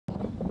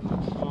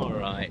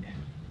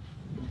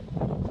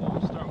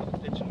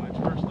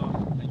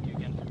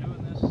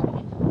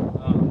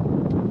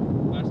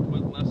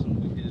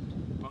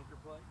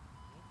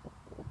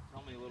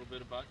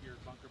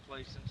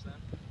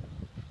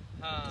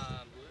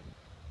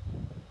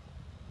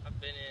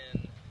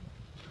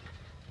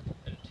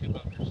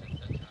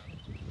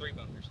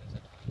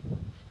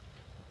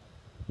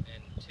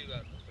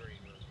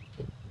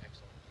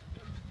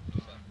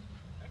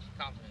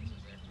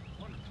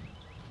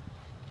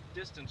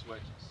distance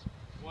wedges.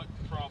 What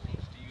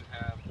problems do you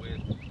have with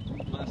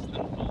less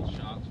than full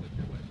shots with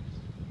your wedges?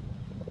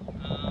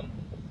 I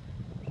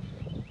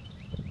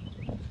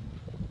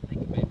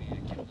think maybe I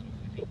get a little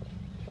whippy.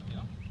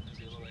 Yeah. Is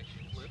he a little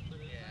extra flip?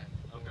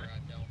 Yeah. Okay. Or I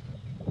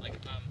don't. Like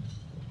if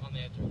I'm on the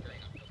edge of the green,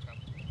 I feel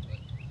comfortable.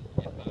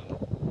 But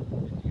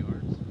if 50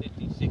 yards.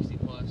 50, 60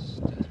 plus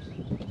to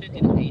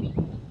 50 to 80.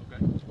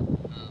 Okay.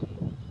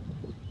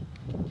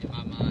 In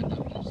my mind,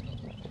 I'm gonna still.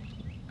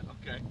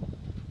 Okay.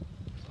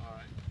 All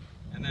right.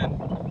 And then,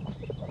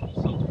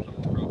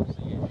 self-fulfilling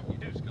prophecy, you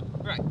do scope.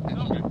 Right.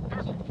 Okay.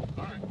 Perfect.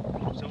 All right.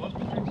 So what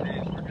we'll do today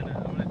is I'm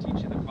gonna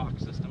teach you the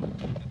Fox system.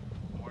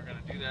 And we're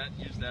gonna do that.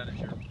 Use that as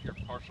your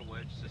partial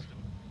wedge system.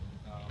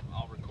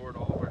 I'll record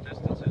all of our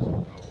distances.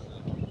 We'll go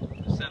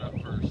over the setup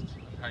first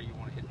of how you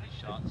want to hit these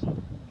shots,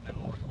 and then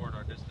we'll record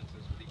our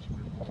distances with each of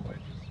your 4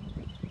 wedges,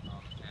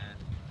 and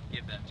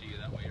give that to you.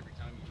 That way, every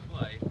time you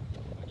play,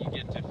 when you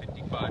get to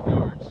 55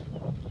 yards,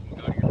 you can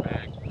go to your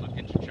bag, look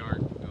at your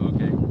chart, and go,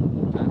 okay,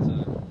 that's a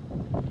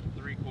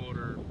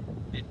 3/4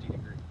 50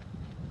 degree.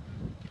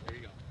 There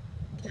you go.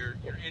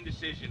 Your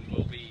indecision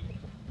will be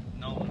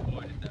null and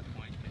void at that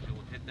point, because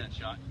you'll hit that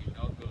shot, you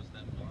know it goes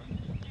that far.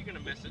 You're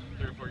going to miss it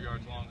 3 or 4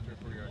 yards long, 3 or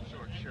 4 yards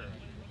short, sure.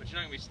 But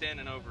you're not going to be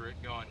standing over it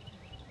going,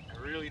 I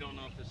really don't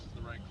know if this is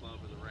the right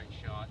club or the right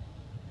shot.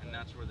 And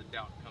that's where the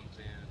doubt comes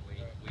in, and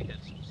we hit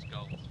some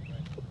skulls.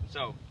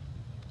 So,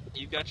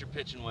 you've got your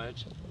pitching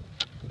wedge.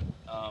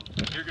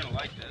 You're going to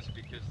like this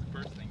because the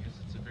first thing is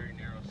it's a very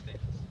narrow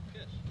stance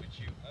pitch, which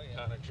you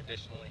kind of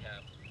traditionally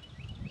have.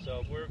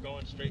 So if we're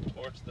going straight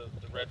towards the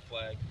red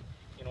flag,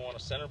 you're going to want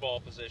a center ball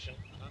position.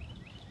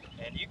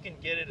 And you can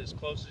get it as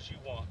close as you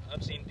want.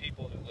 I've seen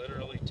people who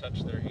literally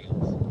touch their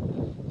heels.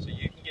 So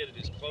you can get it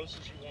as close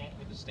as you want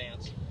with the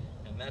stance,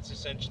 and that's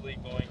essentially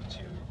going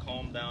to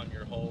calm down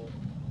your whole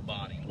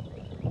body.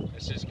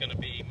 This is going to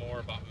be more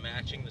about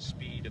matching the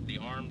speed of the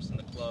arms and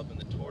the club and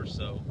the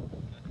torso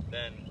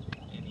than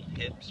any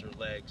hips or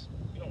legs.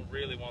 You don't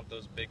really want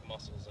those big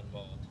muscles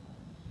involved.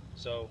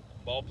 So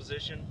ball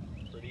position,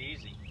 pretty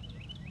easy.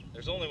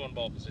 There's only one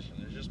ball position.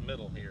 There's just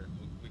middle here.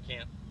 We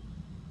can't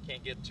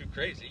get too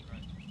crazy.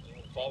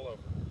 Fall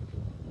over.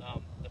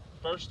 The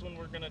first one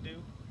we're going to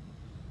do,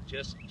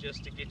 just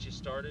to get you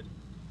started,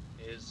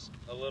 is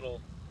a little,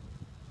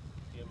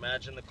 you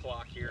imagine the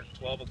clock here,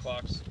 12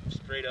 o'clock's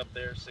straight up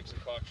there, 6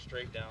 o'clock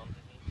straight down.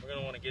 We're going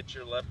to want to get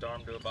your left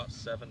arm to about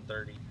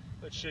 7:30,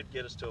 which should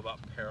get us to about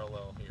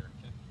parallel here.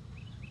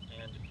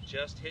 And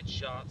just hit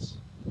shots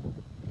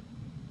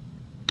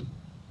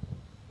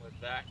with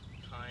that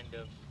kind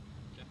of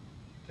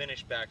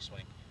finished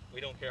backswing. We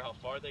don't care how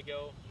far they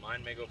go.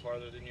 Mine may go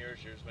farther than yours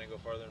may go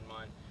farther than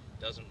mine.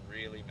 Doesn't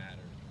really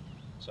matter.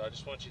 So I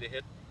just want you to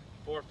hit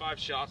 4 or 5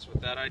 shots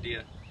with that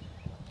idea,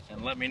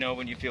 and let me know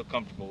when you feel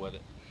comfortable with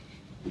it.